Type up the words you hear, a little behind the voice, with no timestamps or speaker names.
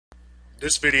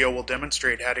This video will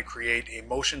demonstrate how to create a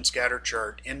motion scatter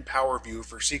chart in PowerView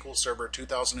for SQL Server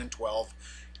 2012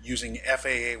 using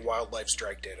FAA wildlife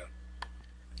strike data.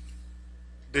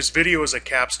 This video is a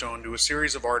capstone to a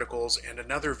series of articles and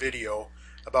another video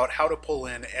about how to pull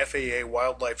in FAA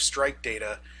wildlife strike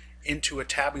data into a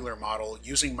tabular model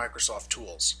using Microsoft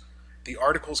tools. The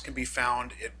articles can be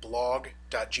found at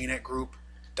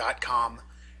blog.gnetgroup.com,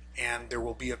 and there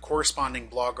will be a corresponding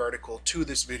blog article to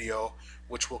this video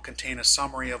which will contain a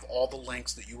summary of all the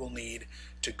links that you will need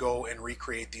to go and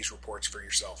recreate these reports for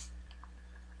yourself.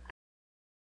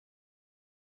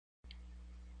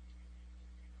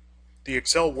 The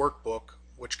Excel workbook,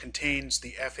 which contains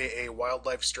the FAA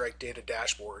wildlife strike data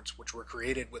dashboards, which were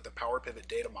created with the PowerPivot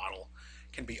data model,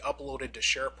 can be uploaded to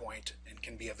SharePoint and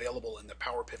can be available in the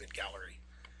PowerPivot gallery.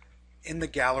 In the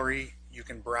gallery, you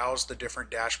can browse the different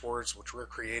dashboards which were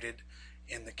created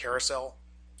in the carousel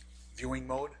viewing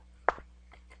mode,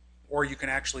 or you can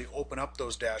actually open up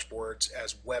those dashboards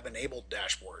as web-enabled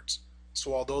dashboards.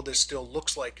 So although this still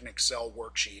looks like an Excel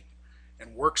worksheet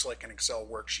and works like an Excel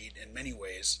worksheet in many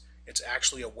ways, it's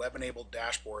actually a web-enabled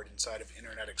dashboard inside of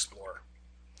Internet Explorer.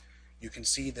 You can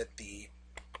see that the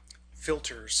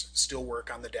filters still work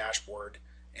on the dashboard,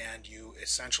 and you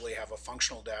essentially have a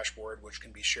functional dashboard which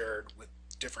can be shared with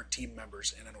different team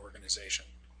members in an organization.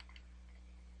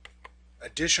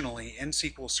 Additionally, in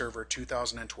SQL Server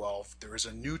 2012, there is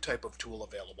a new type of tool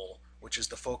available, which is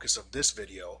the focus of this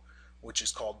video, which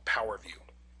is called PowerView.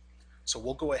 So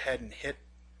we'll go ahead and hit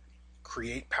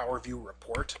Create PowerView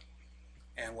Report,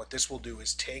 and what this will do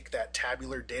is take that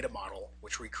tabular data model,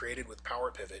 which we created with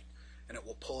PowerPivot, and it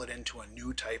will pull it into a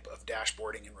new type of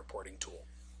dashboarding and reporting tool.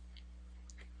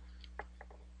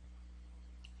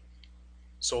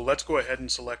 So let's go ahead and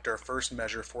select our first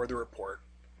measure for the report.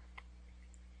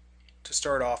 To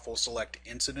start off, we'll select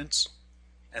incidents,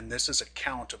 and this is a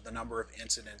count of the number of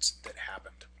incidents that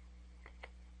happened.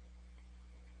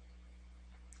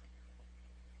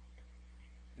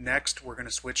 Next, we're going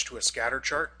to switch to a scatter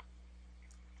chart.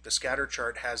 The scatter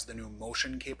chart has the new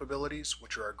motion capabilities,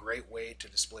 which are a great way to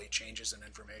display changes in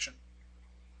information.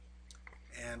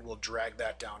 And we'll drag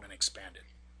that down and expand it.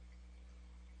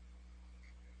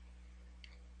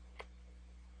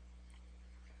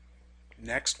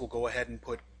 Next, we'll go ahead and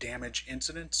put damage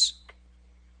incidents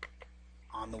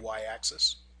on the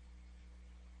y-axis.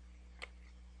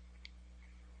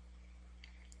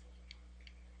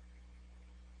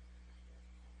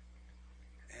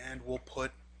 And we'll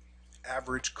put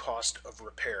average cost of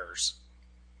repairs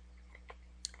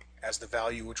as the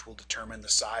value which will determine the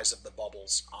size of the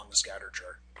bubbles on the scatter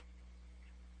chart.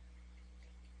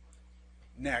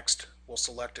 Next, we'll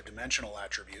select a dimensional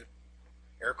attribute,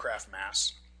 aircraft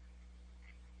mass,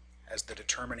 as the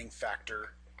determining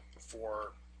factor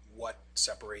for what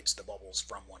separates the bubbles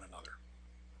from one another,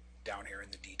 down here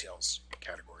in the details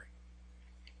category.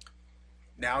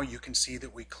 Now you can see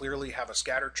that we clearly have a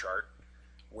scatter chart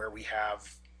where we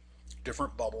have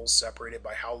different bubbles separated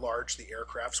by how large the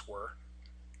aircrafts were,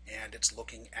 and it's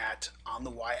looking at, on the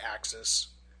y-axis,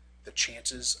 the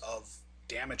chances of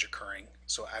damage occurring.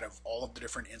 So out of all of the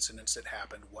different incidents that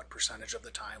happened, what percentage of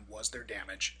the time was there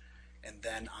damage? And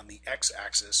then on the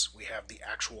x-axis, we have the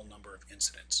actual number of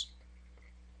incidents.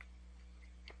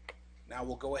 Now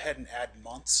we'll go ahead and add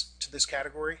months to this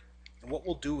category, and what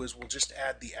we'll do is we'll just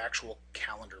add the actual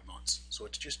calendar months. So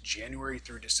it's just January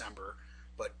through December,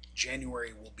 but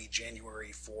January will be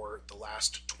January for the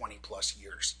last 20 plus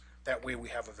years. That way we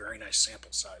have a very nice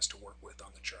sample size to work with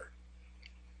on the chart.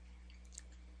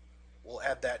 We'll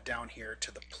add that down here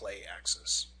to the play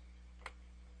axis.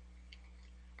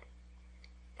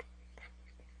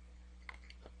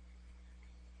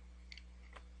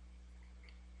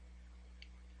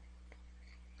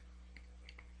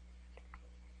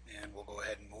 And we'll go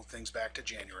ahead and move things back to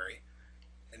January.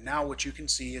 And now what you can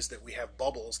see is that we have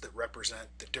bubbles that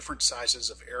represent the different sizes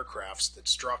of aircrafts that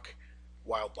struck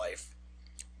wildlife.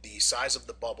 The size of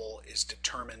the bubble is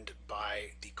determined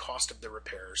by the cost of the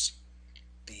repairs.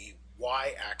 The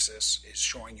y-axis is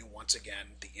showing you once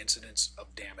again the incidence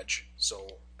of damage,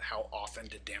 so how often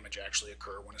did damage actually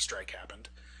occur when a strike happened.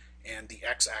 And the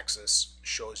x-axis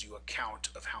shows you a count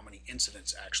of how many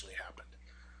incidents actually happened.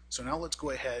 So now let's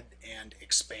go ahead and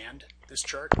expand this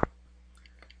chart.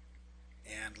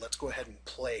 And let's go ahead and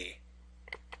play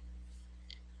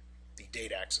the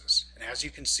date axis. And as you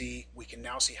can see, we can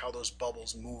now see how those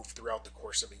bubbles move throughout the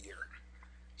course of a year.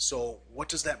 So what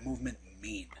does that movement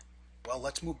mean? Well,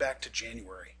 let's move back to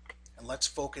January, and let's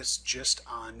focus just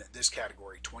on this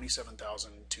category,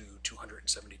 27,000 to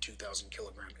 272,000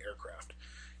 kilogram aircraft.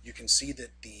 You can see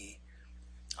that the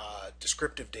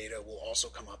Descriptive data will also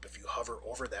come up if you hover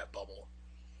over that bubble.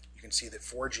 You can see that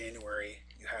for January,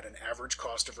 you had an average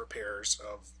cost of repairs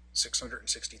of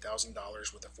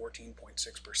 $660,000 with a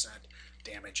 14.6%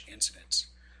 damage incidence.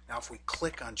 Now, if we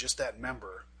click on just that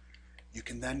member, you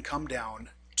can then come down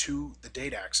to the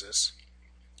date axis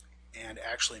and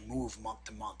actually move month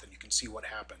to month, and you can see what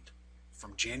happened.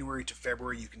 From January to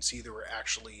February, you can see there were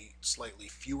actually slightly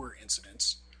fewer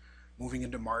incidents. Moving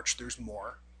into March, there's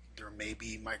more. There may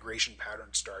be migration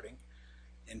patterns starting.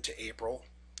 Into April,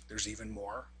 there's even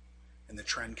more. And the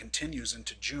trend continues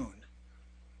into June,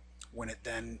 when it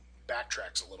then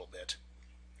backtracks a little bit.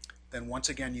 Then once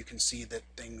again, you can see that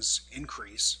things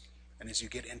increase, and as you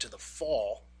get into the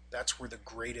fall, that's where the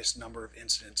greatest number of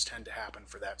incidents tend to happen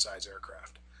for that size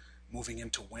aircraft. Moving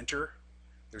into winter,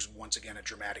 there's once again a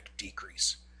dramatic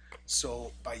decrease.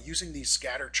 So by using these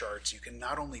scatter charts, you can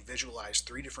not only visualize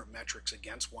three different metrics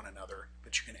against one another,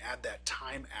 but you can add that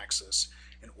time axis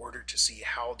in order to see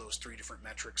how those three different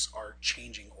metrics are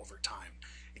changing over time.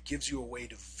 It gives you a way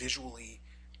to visually,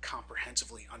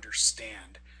 comprehensively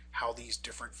understand how these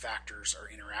different factors are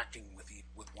interacting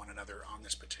with one another on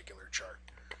this particular chart.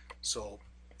 So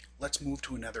let's move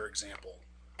to another example.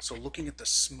 So looking at the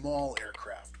small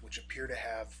aircraft, which appear to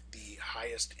have the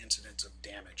highest incidence of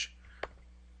damage.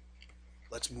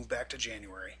 Let's move back to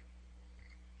January.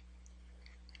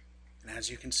 And as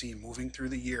you can see, moving through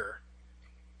the year,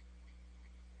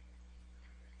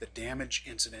 the damage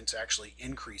incidence actually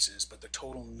increases, but the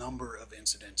total number of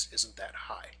incidents isn't that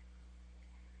high.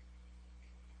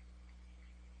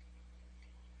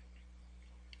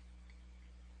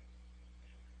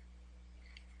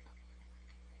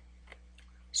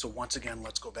 So once again,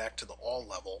 let's go back to the all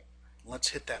level. Let's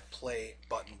hit that play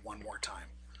button one more time.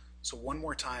 So one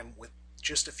more time, with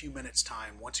just a few minutes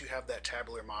time, once you have that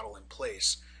tabular model in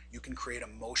place, you can create a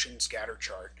motion scatter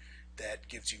chart that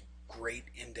gives you great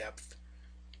in-depth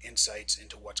insights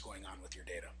into what's going on with your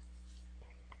data.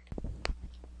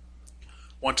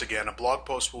 Once again, a blog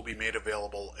post will be made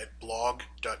available at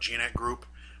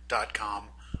blog.gnetgroup.com,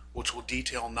 which will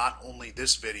detail not only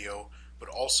this video, but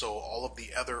also all of the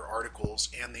other articles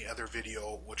and the other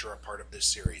video which are a part of this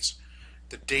series.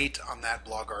 The date on that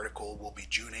blog article will be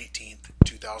June 18th,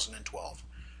 2012.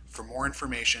 For more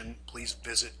information, please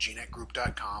visit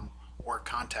gnetgroup.com or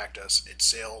contact us at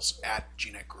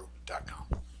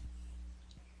sales@gnetgroup.com.